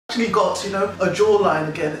Actually got, you know, a jawline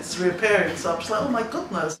again. It's reappearing, so I'm just like, oh my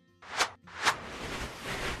goodness.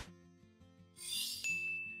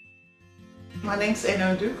 My name's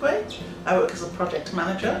Eno Ndukwe. I work as a project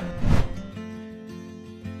manager.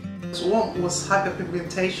 So one was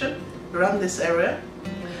hyperpigmentation around this area,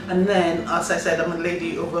 and then, as I said, I'm a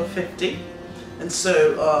lady over 50, and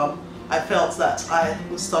so I felt that I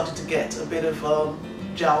was starting to get a bit of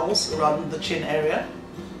jowls around the chin area.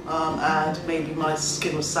 And maybe my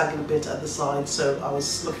skin was sagging a bit at the side, so I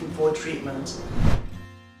was looking for a treatment.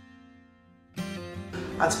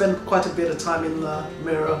 I'd spent quite a bit of time in the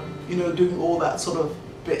mirror, you know, doing all that sort of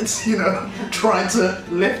bits, you know, trying to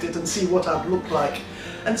lift it and see what I'd look like.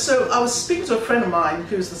 And so I was speaking to a friend of mine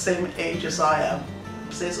who's the same age as I am.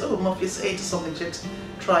 Says, oh, Morpheus8 is something she'd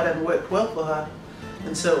tried and worked well for her.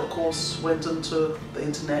 And so, of course, went onto the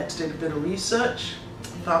internet, did a bit of research,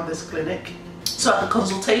 found this clinic. So at the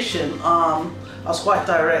consultation, I was quite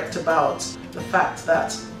direct about the fact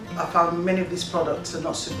that I found many of these products are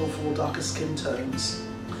not suitable for darker skin tones,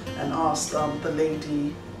 and asked the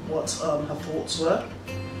lady what her thoughts were.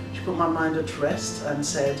 She put my mind at rest and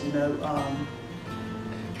said, you know,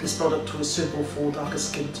 this product was suitable for darker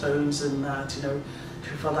skin tones, and that, you know, she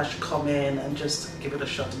felt I should come in and just give it a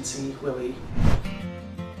shot and see where we...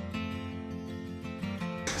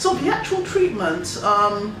 So the actual treatment,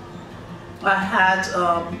 I had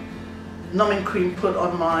numbing cream put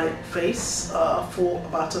on my face for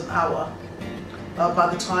about an hour. By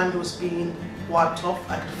the time it was being wiped off,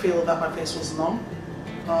 I could feel that my face was numb.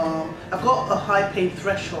 I've got a high pain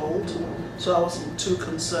threshold, so I wasn't too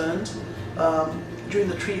concerned. During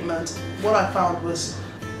the treatment, what I found was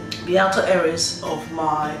the outer areas of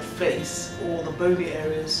my face, or the bony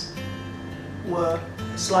areas, were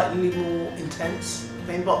slightly more intense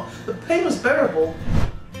pain, but the pain was bearable.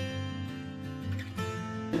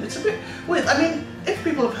 It's a bit weird. I mean, if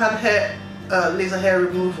people have had hair, laser hair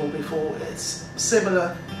removal before, it's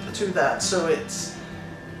similar to that. So it's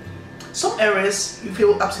some areas you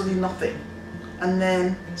feel absolutely nothing, and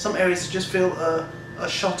then some areas you just feel a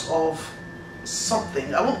shot of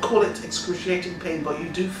something. I won't call it excruciating pain, but you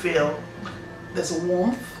do feel there's a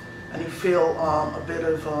warmth, and you feel a bit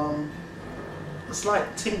of a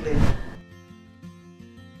slight tingling.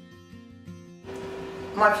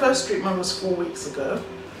 My first treatment was 4 weeks ago.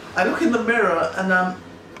 I look in the mirror and I'm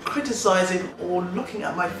criticizing or looking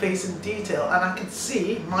at my face in detail, and I can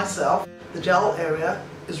see myself, the jowl area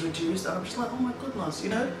is reduced, and I'm just like, oh my goodness, you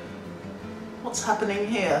know, what's happening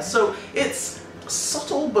here? So it's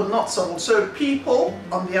subtle but not subtle. So people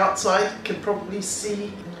on the outside can probably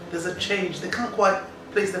see there's a change. They can't quite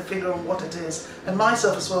place their finger on what it is. And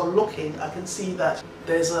myself as well, looking, I can see that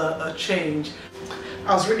there's a change.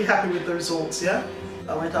 I was really happy with the results, yeah?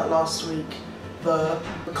 I went out last week. The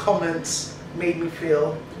comments made me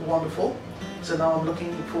feel wonderful. So now I'm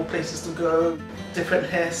looking for places to go, different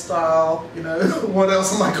hairstyle, you know, what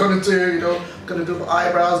else am I going to do? You know, I'm going to do the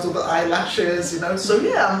eyebrows, do the eyelashes, you know. So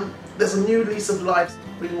yeah, there's a new lease of life.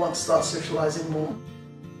 Really want to start socializing more.